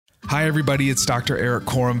Hi, everybody. It's Dr. Eric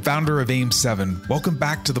Corum, founder of AIM7. Welcome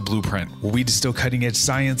back to The Blueprint, where we distill cutting-edge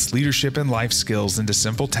science, leadership, and life skills into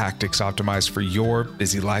simple tactics optimized for your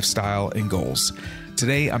busy lifestyle and goals.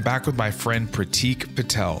 Today, I'm back with my friend Pratik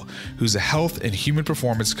Patel, who's a health and human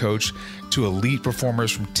performance coach to elite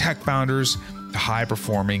performers from tech founders to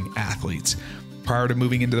high-performing athletes. Prior to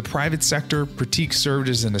moving into the private sector, Pratik served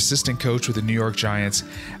as an assistant coach with the New York Giants,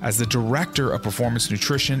 as the director of performance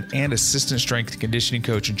nutrition and assistant strength and conditioning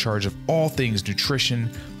coach in charge of all things nutrition,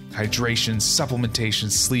 hydration, supplementation,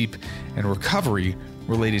 sleep, and recovery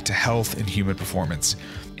related to health and human performance.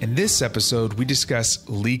 In this episode, we discuss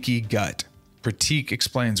leaky gut. Pratik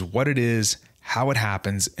explains what it is, how it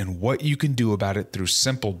happens, and what you can do about it through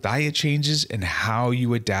simple diet changes and how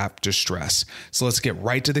you adapt to stress. So let's get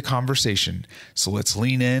right to the conversation. So let's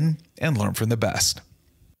lean in and learn from the best.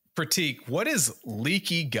 Pratik, what is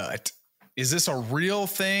leaky gut? Is this a real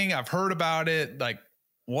thing? I've heard about it. Like,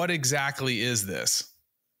 what exactly is this?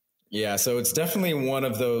 Yeah, so it's definitely one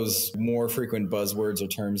of those more frequent buzzwords or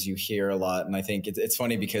terms you hear a lot. And I think it's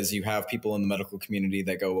funny because you have people in the medical community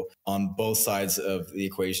that go on both sides of the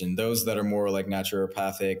equation. Those that are more like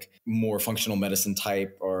naturopathic, more functional medicine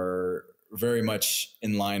type are very much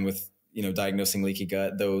in line with, diagnosing leaky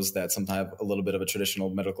gut. Those that sometimes have a little bit of a traditional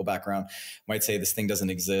medical background might say this thing doesn't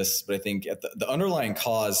exist. But I think the underlying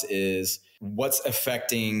cause is what's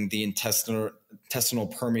affecting the intestinal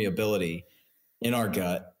permeability in our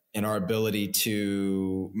gut, and our ability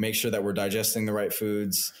to make sure that we're digesting the right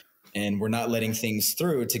foods and we're not letting things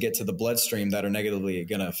through to get to the bloodstream that are negatively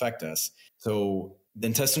going to affect us. So the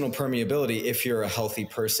intestinal permeability, if you're a healthy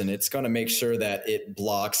person, it's going to make sure that it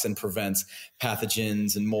blocks and prevents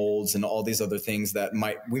pathogens and molds and all these other things that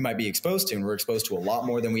we might be exposed to. And we're exposed to a lot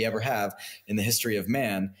more than we ever have in the history of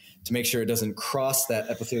man, to make sure it doesn't cross that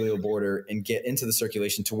epithelial border and get into the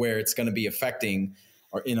circulation to where it's going to be affecting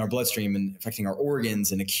in our bloodstream and affecting our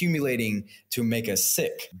organs and accumulating to make us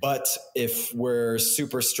sick. But if we're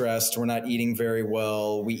super stressed, we're not eating very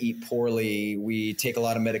well, we eat poorly, we take a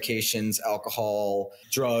lot of medications, alcohol,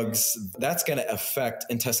 drugs, that's going to affect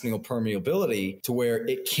intestinal permeability to where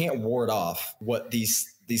it can't ward off what these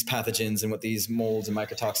pathogens and what these molds and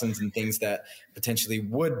mycotoxins and things that potentially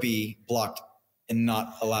would be blocked and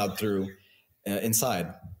not allowed through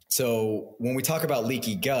inside. So when we talk about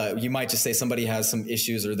leaky gut, you might just say somebody has some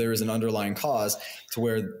issues or there is an underlying cause to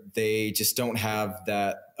where they just don't have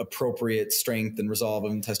that appropriate strength and resolve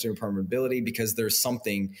of intestinal permeability because there's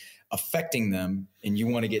something affecting them, and you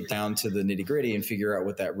want to get down to the nitty-gritty and figure out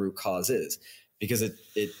what that root cause is, because it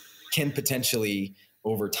can potentially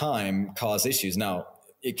over time cause issues. Now,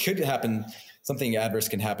 it could happen. Something adverse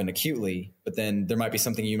can happen acutely, but then there might be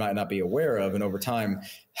something you might not be aware of. And over time,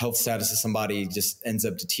 health status of somebody just ends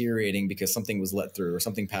up deteriorating because something was let through or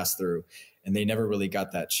something passed through and they never really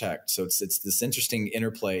got that checked. So it's this interesting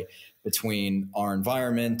interplay between our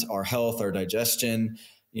environment, our health, our digestion,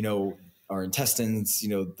 our intestines,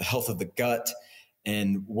 the health of the gut,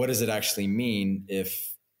 and what does it actually mean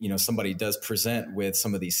if, somebody does present with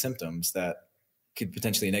some of these symptoms that could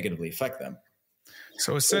potentially negatively affect them.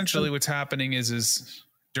 So essentially what's happening is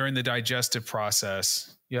during the digestive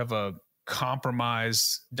process, you have a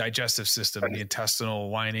compromised digestive system, the intestinal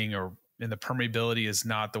lining and the permeability is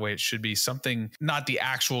not the way it should be. Something, not the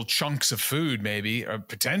actual chunks of food maybe, or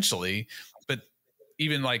potentially, but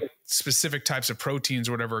even like specific types of proteins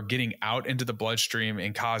or whatever are getting out into the bloodstream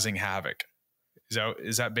and causing havoc.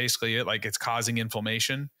 Is that basically it? Like it's causing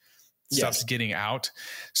inflammation? Stuff's Yes. Getting out.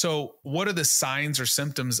 So what are the signs or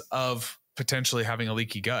symptoms of potentially having a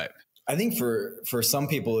leaky gut? I think for some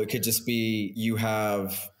people, it could just be you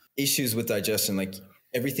have issues with digestion, like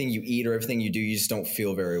everything you eat or everything you do, you just don't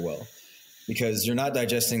feel very well because you're not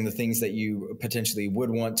digesting the things that you potentially would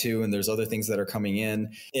want to. And there's other things that are coming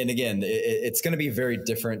in. And again, it's going to be very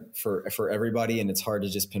different for everybody. And it's hard to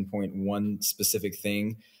just pinpoint one specific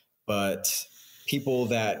thing, but people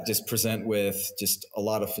that just present with just a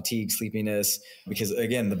lot of fatigue, sleepiness, because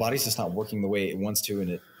again, the body's just not working the way it wants to and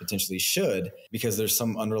it potentially should because there's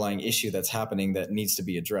some underlying issue that's happening that needs to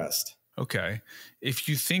be addressed. Okay. If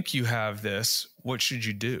you think you have this, what should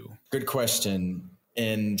you do? Good question.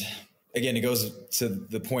 And again, it goes to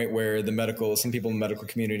the point where some people in the medical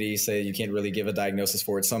community say you can't really give a diagnosis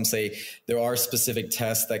for it. Some say there are specific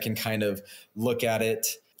tests that can kind of look at it.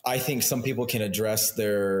 I think some people can address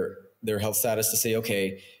their health status to say,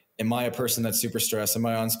 okay, am I a person that's super stressed? Am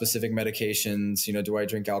I on specific medications? Do I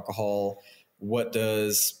drink alcohol? What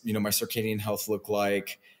does, my circadian health look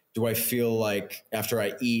like? Do I feel like after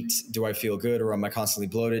I eat, do I feel good or am I constantly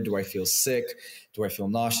bloated? Do I feel sick? Do I feel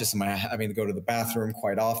nauseous? Am I having to go to the bathroom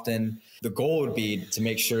quite often? The goal would be to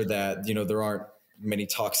make sure that, there aren't many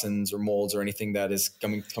toxins or molds or anything that is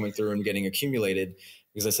coming through and getting accumulated.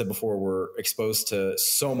 Because I said before, we're exposed to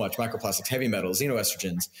so much microplastics, heavy metals,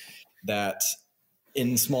 xenoestrogens, that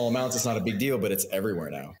in small amounts, it's not a big deal, but it's everywhere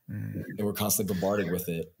now. And we're constantly bombarded with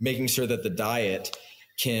it. Making sure that the diet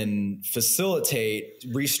can facilitate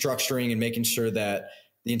restructuring and making sure that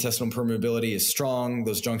the intestinal permeability is strong,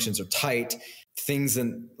 those junctions are tight, things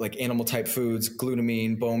in like animal type foods,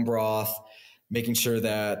 glutamine, bone broth, making sure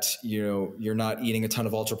that, you're not eating a ton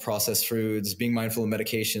of ultra processed foods, being mindful of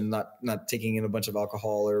medication, not taking in a bunch of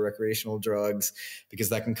alcohol or recreational drugs, because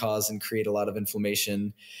that can cause and create a lot of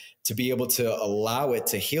inflammation, to be able to allow it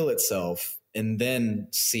to heal itself. And then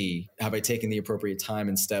see, have I taken the appropriate time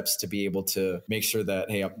and steps to be able to make sure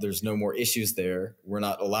that, hey, there's no more issues there. We're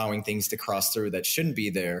not allowing things to cross through that shouldn't be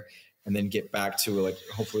there, and then get back to like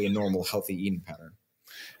hopefully a normal, healthy eating pattern.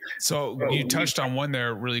 So you touched on one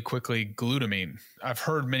there really quickly, glutamine. I've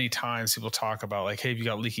heard many times people talk about like, hey, if you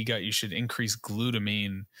got leaky gut, you should increase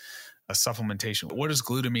glutamine supplementation. What does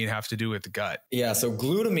glutamine have to do with the gut? Yeah, so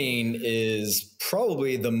glutamine is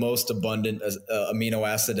probably the most abundant amino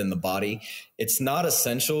acid in the body. It's not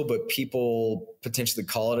essential, but people potentially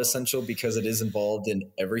call it essential because it is involved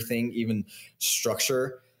in everything, even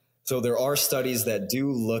structure. So there are studies that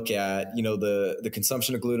do look at, the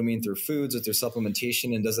consumption of glutamine through foods or through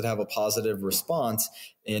supplementation, and does it have a positive response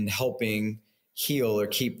in helping heal or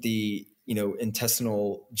keep the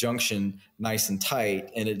intestinal junction nice and tight,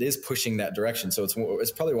 and it is pushing that direction. So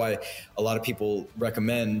it's probably why a lot of people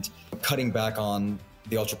recommend cutting back on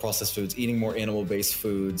the ultra processed foods, eating more animal based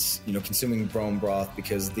foods, consuming bone broth,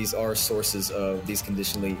 because these are sources of these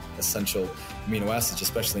conditionally essential amino acids,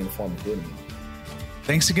 especially in the form of glutamine.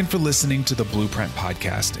 Thanks again for listening to the Blueprint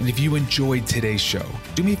Podcast. And if you enjoyed today's show,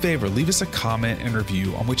 do me a favor, leave us a comment and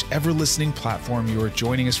review on whichever listening platform you are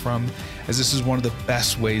joining us from, as this is one of the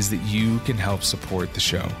best ways that you can help support the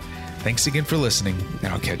show. Thanks again for listening,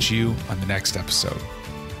 and I'll catch you on the next episode.